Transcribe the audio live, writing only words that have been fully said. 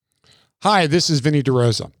Hi, this is Vinny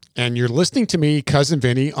DeRosa, and you're listening to me, Cousin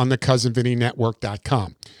Vinny, on the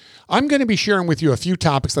CousinVinnyNetwork.com. I'm going to be sharing with you a few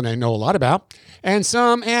topics that I know a lot about, and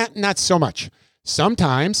some not so much.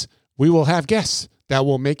 Sometimes we will have guests that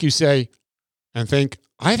will make you say and think,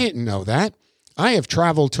 I didn't know that. I have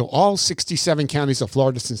traveled to all 67 counties of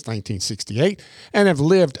Florida since 1968 and have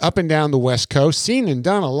lived up and down the West Coast, seen and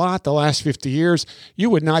done a lot the last 50 years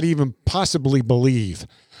you would not even possibly believe.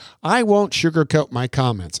 I won't sugarcoat my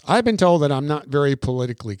comments. I've been told that I'm not very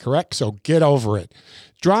politically correct, so get over it.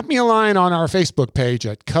 Drop me a line on our Facebook page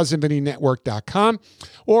at CousinVinnyNetwork.com,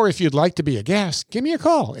 or if you'd like to be a guest, give me a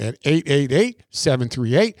call at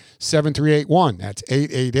 888-738-7381. That's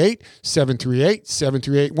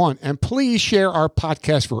 888-738-7381. And please share our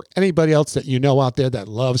podcast for anybody else that you know out there that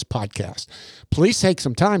loves podcasts. Please take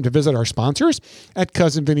some time to visit our sponsors at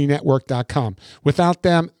CousinVinnyNetwork.com. Without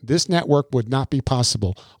them, this network would not be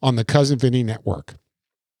possible on the Cousin Vinny Network.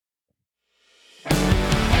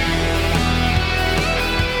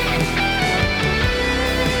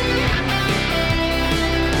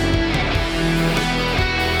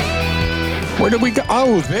 Where did we go?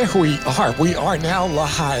 Oh, there we are. We are now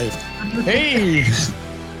live. Hey,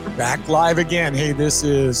 back live again. Hey, this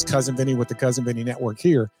is Cousin Vinny with the Cousin Vinny Network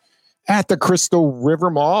here at the Crystal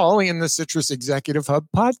River Mall in the Citrus Executive Hub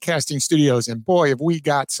podcasting studios. And boy, have we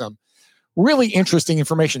got some really interesting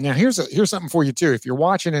information. Now, here's something for you too. If you're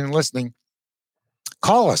watching and listening,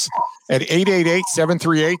 call us at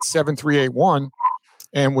 888-738-7381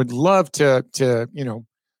 and would love to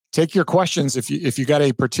take your questions if you got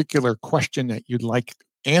a particular question that you'd like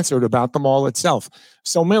answered about the mall itself.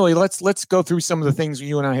 So Millie, let's go through some of the things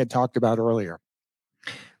you and I had talked about earlier.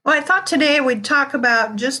 Well, I thought today we'd talk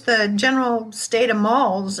about just the general state of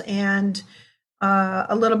malls and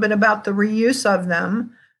a little bit about the reuse of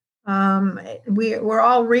them. We're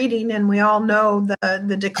all reading and we all know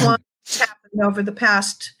the decline that's happened over the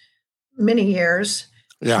past many years.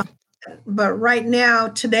 Yeah. But right now,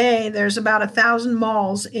 today, there's about 1,000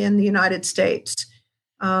 malls in the United States,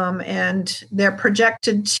 and they're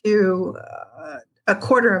projected to a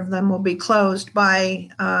quarter of them will be closed by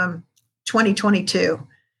 2022.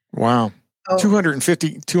 Wow. So,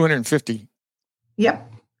 250.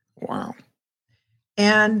 Yep. Wow.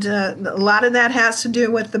 And a lot of that has to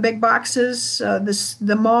do with the big boxes.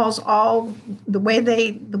 The malls, the way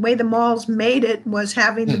the malls made it was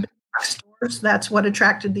having the big box stores. That's what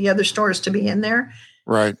attracted the other stores to be in there.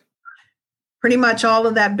 Right. Pretty much all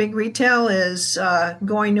of that big retail is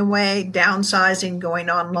going away, downsizing, going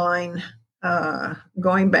online,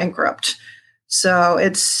 going bankrupt. So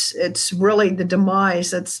it's really the demise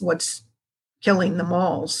that's what's killing the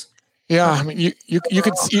malls. Yeah, I mean, you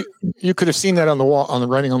could have seen that on the wall, on the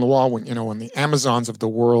writing on the wall when the Amazons of the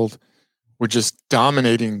world were just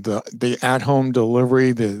dominating the at-home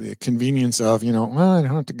delivery, the convenience of, well, I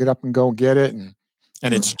don't have to get up and go get it, and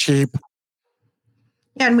it's cheap.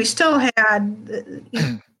 Yeah, and we still have,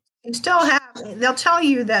 they'll tell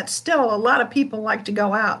you that still a lot of people like to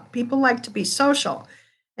go out. People like to be social.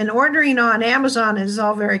 And ordering on Amazon is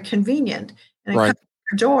all very convenient. And it comes to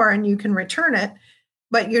your door and you can return it.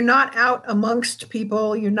 But you're not out amongst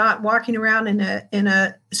people. You're not walking around in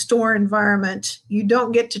a store environment. You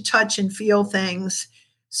don't get to touch and feel things.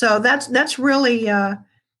 So that's really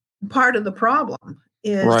part of the problem.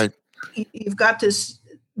 Is you've got this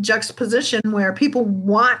juxtaposition where people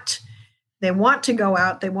want to go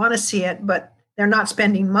out, they want to see it, but they're not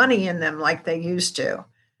spending money in them like they used to.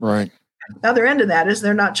 Right. The other end of that is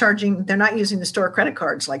they're not using the store credit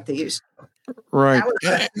cards like they used to. Right.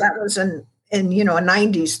 That was a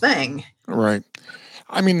 90s thing. Right.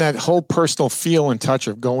 I mean, that whole personal feel and touch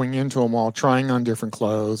of going into a mall, trying on different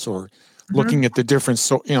clothes or looking at the different.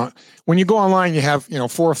 So, when you go online, you have, 4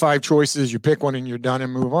 or 5 choices, you pick one and you're done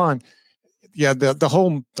and move on. Yeah. The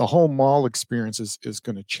whole mall experience is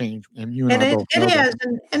going to change. And it is.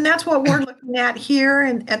 And that's what we're looking at here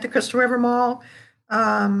at the Crystal River Mall.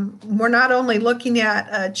 We're not only looking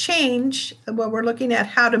at change, but we're looking at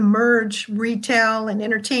how to merge retail and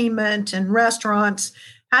entertainment and restaurants.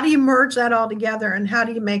 How do you merge that all together and how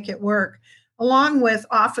do you make it work? Along with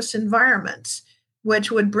office environments,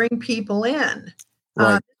 which would bring people in.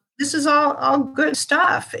 Right. This is all good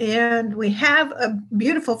stuff. And we have a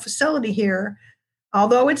beautiful facility here.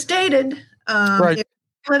 Although it's dated, if we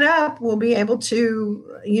pull it up, we'll be able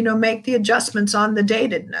to, make the adjustments on the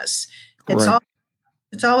datedness.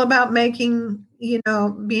 It's all about making,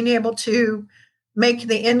 being able to make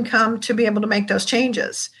the income to be able to make those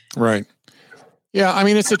changes. Right. Yeah. I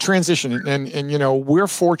mean, it's a transition and we're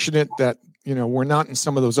fortunate that, we're not in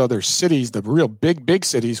some of those other cities, the real big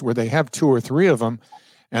cities where they have 2 or 3 of them.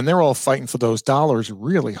 and they're all fighting for those dollars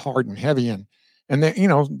really hard and heavy. And they,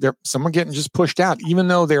 they're some are getting just pushed out, even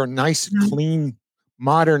though they're nice, clean,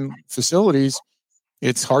 modern facilities.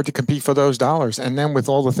 It's hard to compete for those dollars. And then with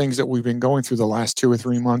all the things that we've been going through the last 2 or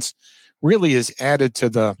 3 months, really is added to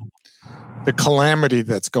the calamity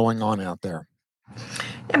that's going on out there.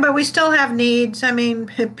 Yeah, but we still have needs. I mean,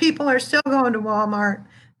 people are still going to Walmart.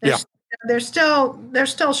 They're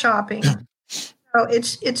still shopping. So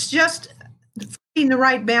it's just finding the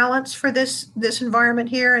right balance for this environment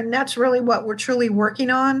here, and that's really what we're truly working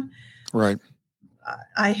on. Right.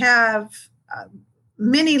 I have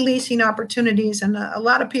many leasing opportunities, and a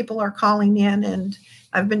lot of people are calling in, and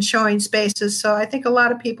I've been showing spaces. So I think a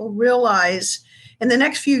lot of people realize in the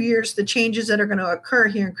next few years, the changes that are going to occur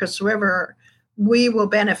here in Crystal River, we will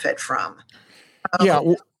benefit from.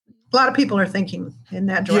 A lot of people are thinking in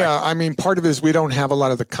that direction. Yeah, I mean, part of it is we don't have a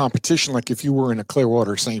lot of the competition. Like if you were in a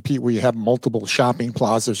Clearwater, St. Pete, where you have multiple shopping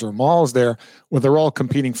plazas or malls there, where they're all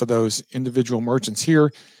competing for those individual merchants.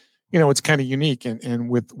 Here, it's kind of unique. And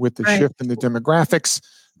with the shift in the demographics,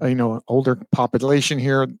 older population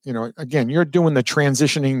here, again, you're doing the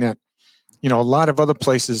transitioning that, a lot of other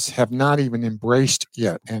places have not even embraced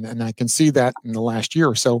yet. And I can see that in the last year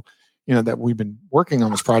or so, that we've been working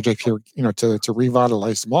on this project here, to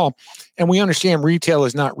revitalize the mall. And we understand retail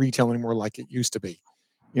is not retail anymore like it used to be.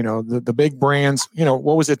 The big brands,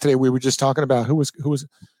 what was it today? We were just talking about who was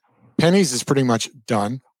Penny's is pretty much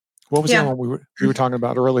done. What was the one we were talking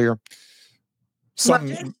about earlier? Well,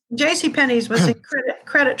 JCPenney's was in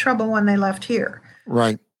credit trouble when they left here.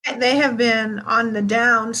 Right. They have been on the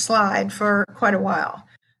downslide for quite a while.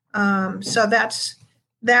 So that's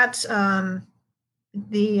that's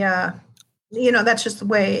just the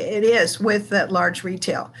way it is with that large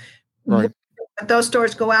retail. Right. But those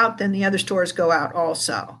stores go out, then the other stores go out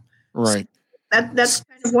also. Right. So that's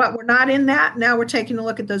kind of what we're not in that. Now we're taking a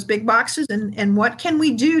look at those big boxes and what can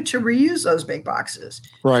we do to reuse those big boxes?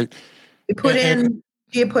 Right. Do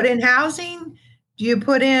you put in housing? Do you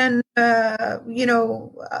put in,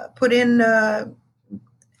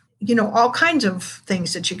 all kinds of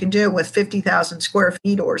things that you can do with 50,000 square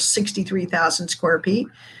feet or 63,000 square feet?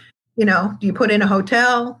 Do you put in a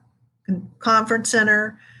hotel, conference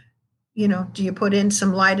center? Do you put in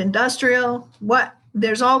some light industrial?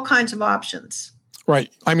 There's all kinds of options. Right.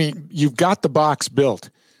 I mean, you've got the box built.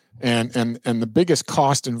 And the biggest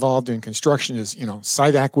cost involved in construction is,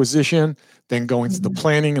 site acquisition, then going through the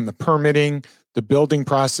planning and the permitting, the building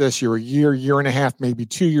process. You're a year and a half, maybe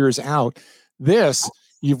 2 years out. This,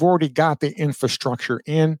 you've already got the infrastructure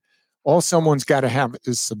in. All someone's got to have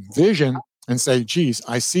is some vision and say, geez,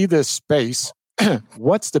 I see this space.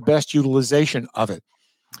 What's the best utilization of it?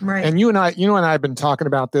 Right. And you and I have been talking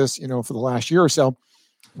about this, for the last year or so,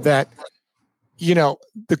 that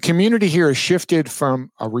the community here has shifted from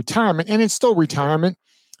a retirement, and it's still retirement,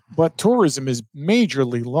 but tourism is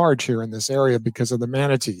majorly large here in this area because of the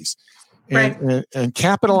manatees. And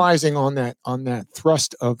capitalizing on that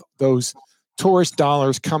thrust of those tourist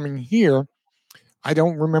dollars coming here. I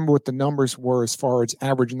don't remember what the numbers were as far as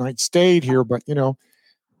average night stayed here, but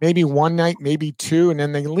maybe one night, maybe two, and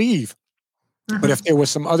then they leave. But if there was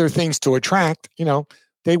some other things to attract,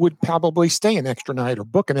 they would probably stay an extra night or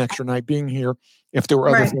book an extra night being here if there were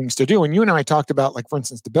other things to do. And you and I talked about, like, for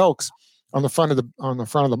instance, the Belks on the front of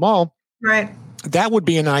the mall. Right. That would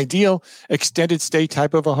be an ideal extended stay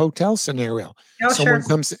type of a hotel scenario. Oh, Someone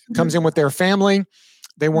comes in with their family.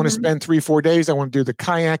 They want to spend 3-4 days. They want to do the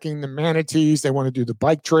kayaking, the manatees. They want to do the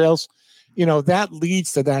bike trails. That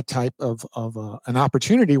leads to that type of an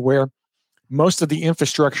opportunity where most of the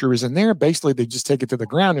infrastructure is in there. Basically, they just take it to the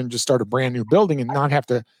ground and just start a brand new building and not have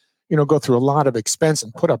to, go through a lot of expense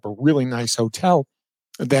and put up a really nice hotel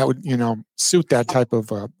that would, suit that type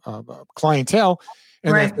of clientele.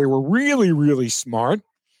 And if they were really, really smart,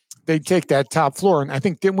 they'd take that top floor. And I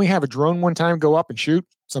think, didn't we have a drone one time go up and shoot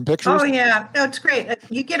some pictures? Oh, yeah. No, it's great.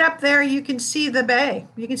 You get up there, you can see the bay.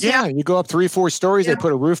 You can see. Yeah, you go up 3-4 stories. They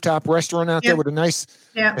put a rooftop restaurant out there with a nice,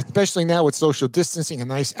 especially now with social distancing, a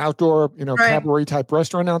nice outdoor, cabaret type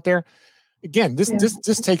restaurant out there. Again,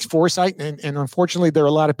 this takes foresight. And unfortunately, there are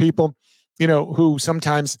a lot of people, who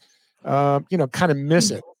sometimes, kind of miss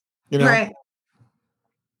it, Right.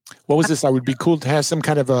 What was this? I would be cool to have some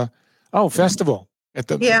kind of festival at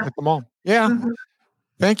the mall. Yeah. Mm-hmm.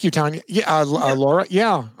 Thank you, Tanya. Yeah, Laura.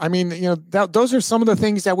 Yeah. I mean, those are some of the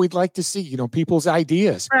things that we'd like to see, people's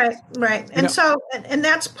ideas. Right. And and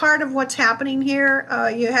that's part of what's happening here.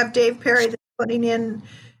 You have Dave Perry that's putting in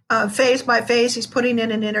phase by phase. He's putting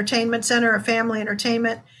in an entertainment center, a family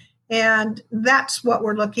entertainment. And that's what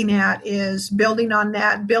we're looking at, is building on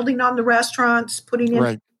that, building on the restaurants, putting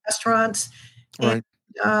in restaurants. Right.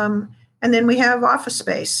 And then we have office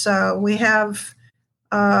space. So we have,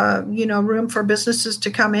 room for businesses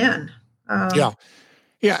to come in. Yeah.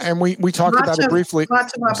 And we talked about it briefly.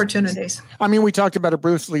 Lots of opportunities. I mean, we talked about it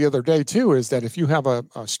briefly the other day too, is that if you have a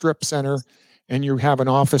strip center and you have an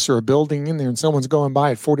office or a building in there and someone's going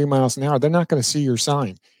by at 40 miles an hour, they're not going to see your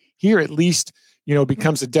sign. Here, at least,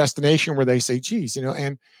 becomes a destination where they say, geez,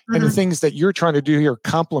 and the things that you're trying to do here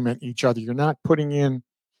complement each other. You're not putting in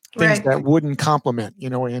things that wouldn't complement,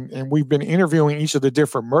 and we've been interviewing each of the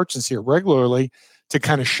different merchants here regularly to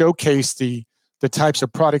kind of showcase the types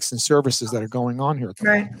of products and services that are going on here.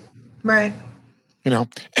 Right.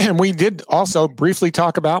 And we did also briefly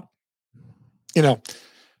talk about,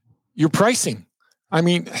 your pricing. I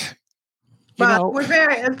mean,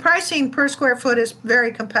 pricing per square foot is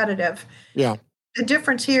very competitive. Yeah. The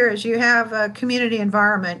difference here is you have a community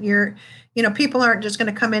environment. People aren't just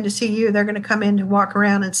going to come in to see you. They're going to come in to walk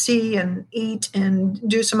around and see and eat and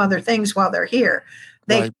do some other things while they're here.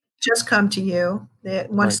 They just come to you.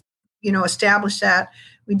 Once establish that.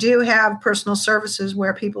 We do have personal services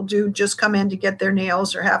where people do just come in to get their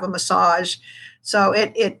nails or have a massage. So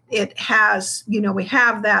it has, we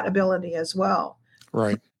have that ability as well.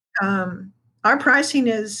 Right. Our pricing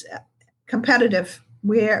is competitive.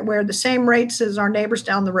 We're the same rates as our neighbors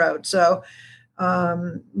down the road. So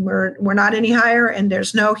we're not any higher, and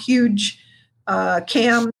there's no huge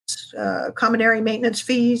CAMs, common area maintenance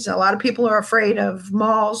fees. A lot of people are afraid of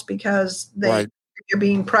malls because they're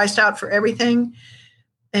being priced out for everything,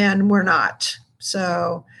 and we're not.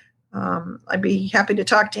 So I'd be happy to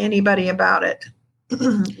talk to anybody about it.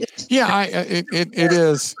 It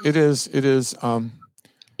is.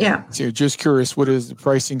 Yeah. So just curious, what is the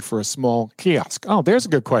pricing for a small kiosk? Oh, there's a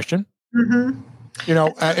good question. Mm-hmm.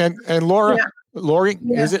 And Laura, Lori,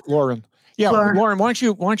 is it Lauren? Yeah, Lauren, why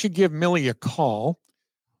don't you give Millie a call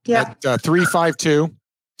at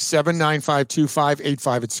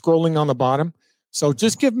 352-795-2585. It's scrolling on the bottom. So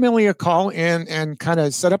just give Millie a call and kind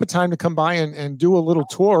of set up a time to come by and do a little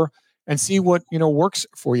tour and see what, works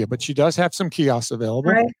for you. But she does have some kiosks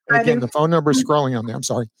available. Right. Again, the phone number is scrolling on there. I'm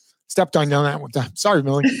sorry. Stepped on that one time. Sorry,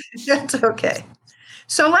 Millie. That's okay.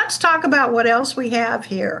 So let's talk about what else we have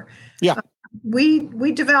here. Yeah.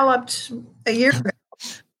 We developed a year ago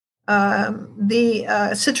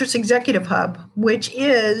the Citrus Executive Hub, which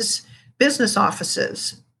is business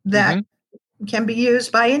offices that can be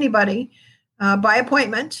used by anybody by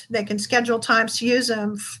appointment. They can schedule times to use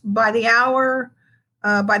them by the hour,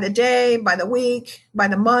 by the day, by the week, by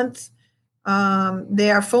the month.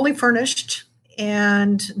 They are fully furnished,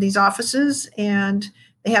 and these offices, and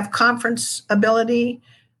they have conference ability.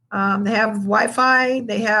 They have Wi-Fi.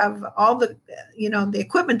 They have all the, the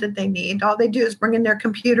equipment that they need. All they do is bring in their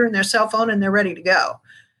computer and their cell phone, and they're ready to go.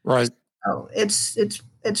 Right. So it's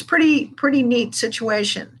pretty neat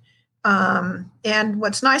situation. And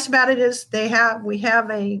what's nice about it is we have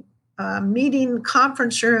a meeting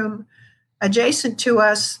conference room adjacent to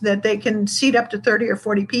us that they can seat up to 30 or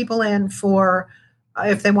 40 people in for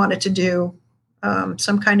if they wanted to do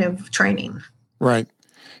some kind of training. Right.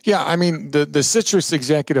 Yeah. I mean, the Citrus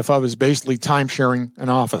Executive Hub is basically time sharing an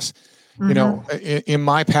office. In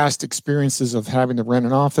my past experiences of having to rent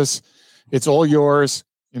an office, it's all yours,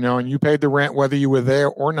 and you paid the rent whether you were there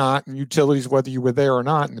or not, and utilities whether you were there or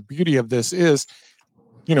not. And the beauty of this is,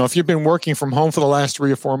 if you've been working from home for the last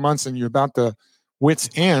 3 or 4 months and you're about to wit's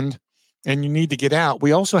end and you need to get out,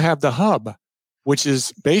 we also have the hub, which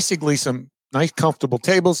is basically some nice, comfortable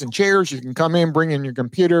tables and chairs. You can come in, bring in your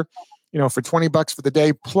computer, for $20 for the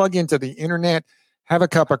day, plug into the internet, have a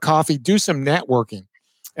cup of coffee, do some networking.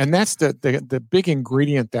 And that's the big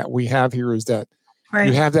ingredient that we have here is that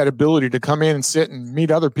you have that ability to come in and sit and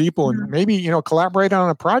meet other people and maybe, collaborate on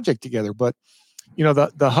a project together. But,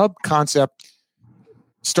 the hub concept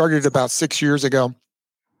started about 6 years ago.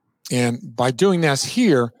 And by doing this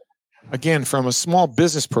here, again, from a small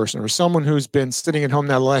business person or someone who's been sitting at home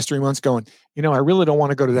now the last 3 months going, I really don't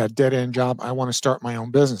want to go to that dead end job. I want to start my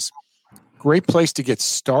own business. Great place to get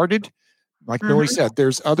started. Like Millie said,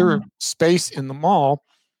 there's other space in the mall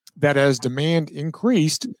that as demand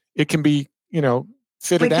increased, it can be,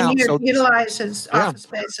 fitted out. We can utilize as office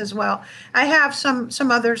space as well. I have some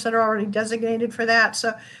others that are already designated for that.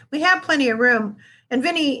 So we have plenty of room. And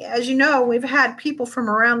Vinny, as you know, we've had people from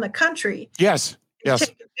around the country. Yes.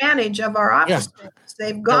 Take advantage of our office space.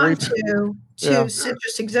 They've gone to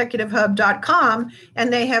citrusexecutivehub.com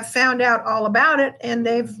and they have found out all about it and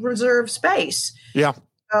they've reserved space. Yeah.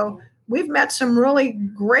 So we've met some really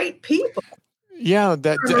great people. Yeah,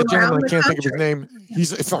 that gentleman, I can't think of his name.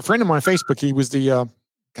 He's a friend of mine on Facebook. He was the,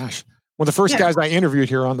 one of the first guys I interviewed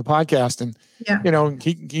here on the podcast, and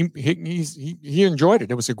he enjoyed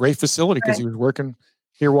it. It was a great facility because he was working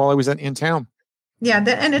here while I was in town. Yeah,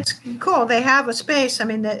 and it's cool. They have a space. I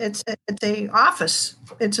mean, it's a office.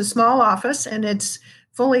 It's a small office, and it's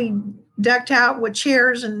fully decked out with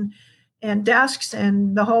chairs and desks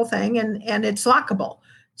and the whole thing, and it's lockable.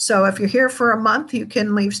 So if you're here for a month, you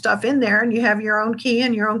can leave stuff in there, and you have your own key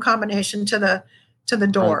and your own combination to the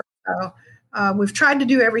door. Right. So we've tried to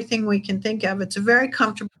do everything we can think of. It's a very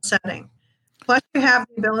comfortable setting. Plus, you have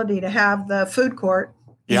the ability to have the food court.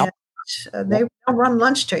 Yeah. They run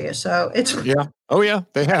lunch to you, so it's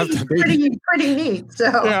they have pretty neat.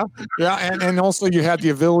 So and also you have the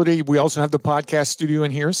ability. We also have the podcast studio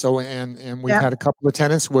in here. So and we've had a couple of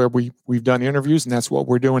tenants where we've done interviews, and that's what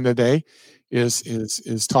we're doing today.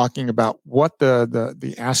 Is talking about what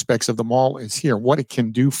the aspects of the mall is here, what it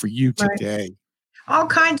can do for you today. Right. All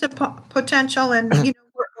kinds of potential, and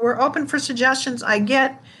we're open for suggestions. I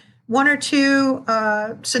get 1 or 2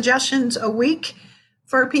 suggestions a week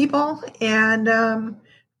for people, and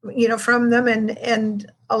from them,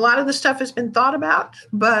 and a lot of the stuff has been thought about,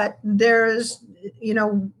 but there's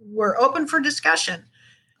we're open for discussion.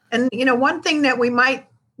 And one thing that we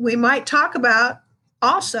might talk about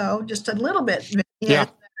also just a little bit,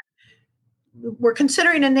 we're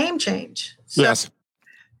considering a name change. So, yes,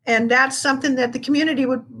 and that's something that the community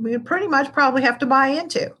would pretty much probably have to buy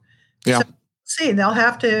into. Yeah, so, they'll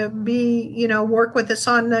have to be work with us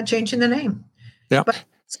on changing the name. Yeah. But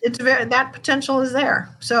that potential is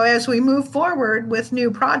there. So as we move forward with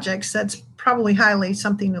new projects, that's probably highly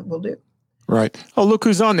something that we'll do. Right. Oh, look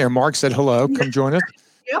who's on there. Mark said hello. Come join us.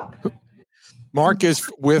 Yep. Mark is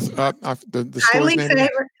with the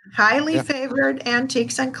highly favored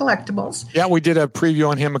antiques and collectibles. Yeah, we did a preview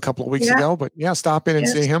on him a couple of weeks ago, but stop in and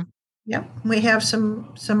see him. Yep. We have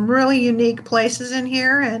some really unique places in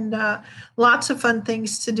here, and lots of fun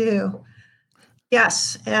things to do.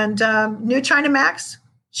 Yes, and New China Max.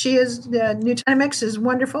 New China Mix is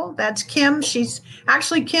wonderful. That's Kim.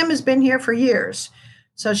 Kim has been here for years.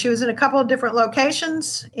 So she was in a couple of different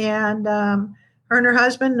locations, and her and her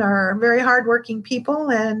husband are very hardworking people,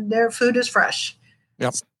 and their food is fresh.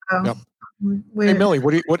 Yep. Hey,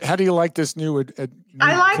 Millie, how do you like this new?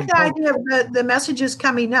 I like the idea of the messages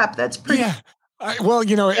coming up. That's pretty. Yeah.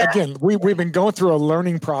 Again, we've been going through a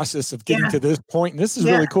learning process of getting to this point, and this is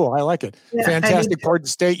really cool. I like it. Yeah, fantastic part of the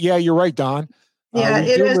state. Yeah, you're right, Don. Yeah,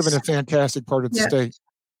 we do live in a fantastic part of the state.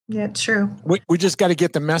 Yeah, true. We just got to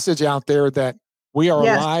get the message out there that we are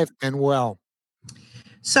alive and well.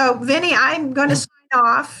 So, Vinny, I'm going to sign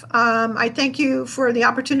off. I thank you for the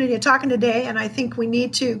opportunity of talking today, and I think we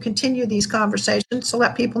need to continue these conversations to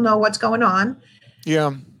let people know what's going on.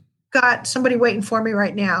 Yeah. Got somebody waiting for me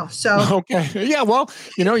right now. So okay, yeah. Well,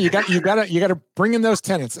 you got to bring in those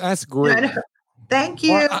tenants. That's great. Thank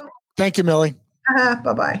you. Well, thank you, Millie.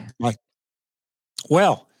 Bye-bye. Bye.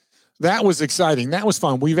 Well, that was exciting. That was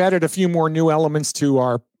fun. We've added a few more new elements to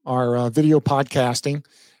our video podcasting,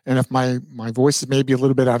 and if my voice is maybe a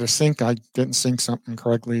little bit out of sync, I didn't sync something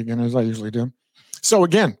correctly again, as I usually do. So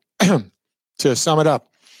again, to sum it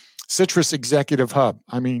up, Citrus Executive Hub.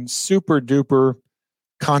 I mean, super duper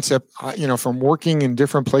concept, from working in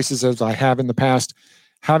different places as I have in the past,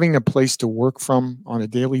 having a place to work from on a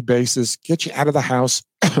daily basis, get you out of the house,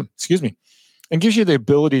 excuse me, and gives you the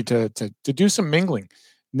ability to do some mingling,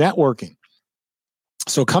 networking.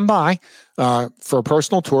 So come by for a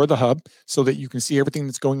personal tour of the hub so that you can see everything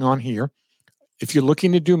that's going on here. If you're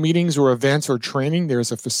looking to do meetings or events or training,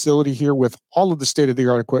 there's a facility here with all of the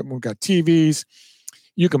state-of-the-art equipment. We've got TVs.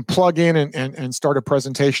 You can plug in and start a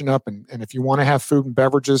presentation up. And if you want to have food and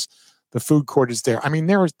beverages, the food court is there. I mean,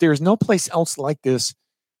 there's no place else like this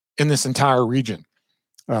in this entire region.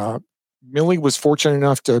 Millie was fortunate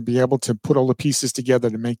enough to be able to put all the pieces together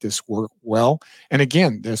to make this work well. And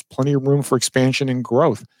again, there's plenty of room for expansion and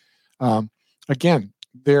growth. Again,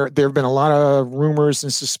 there have been a lot of rumors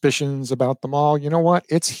and suspicions about the mall. You know what?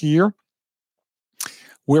 It's here.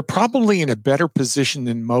 We're probably in a better position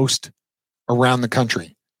than most around the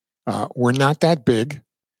country. We're not that big.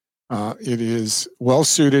 It is well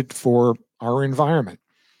suited for our environment.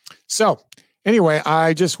 So anyway,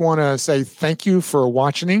 I just want to say thank you for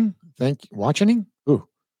watching. Ooh,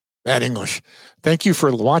 bad English. Thank you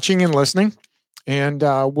for watching and listening. And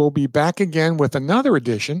we'll be back again with another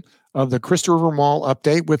edition of the Crystal River Mall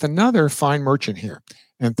Update with another fine merchant here.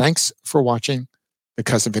 And thanks for watching the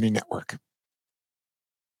Cousin Vinny Network.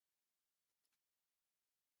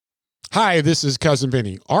 Hi, this is Cousin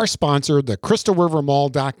Vinny. Our sponsor, the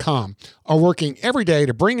CrystalRiverMall.com, are working every day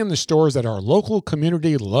to bring in the stores that our local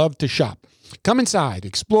community love to shop. Come inside,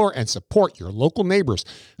 explore, and support your local neighbors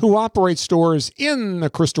who operate stores in the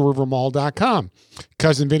CrystalRiverMall.com.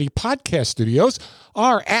 Cousin Vinny podcast studios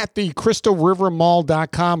are at the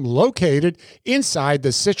CrystalRiverMall.com, located inside the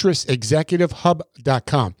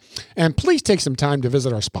CitrusExecutiveHub.com. And please take some time to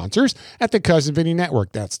visit our sponsors at the Cousin Vinny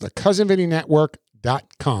Network. That's the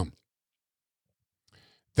CousinVinnyNetwork.com.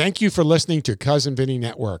 Thank you for listening to Cousin Vinny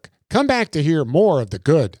Network. Come back to hear more of the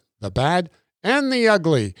good, the bad, and the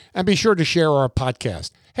ugly, and be sure to share our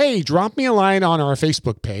podcast. Hey, drop me a line on our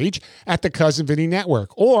Facebook page at the Cousin Vinny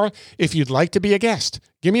Network, or if you'd like to be a guest,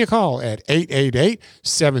 give me a call at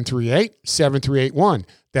 888-738-7381.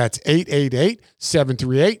 That's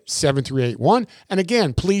 888-738-7381. And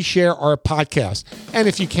again, please share our podcast. And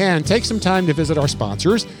if you can, take some time to visit our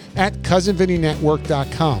sponsors at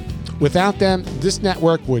CousinVinnyNetwork.com. Without them, this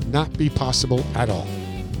network would not be possible at all.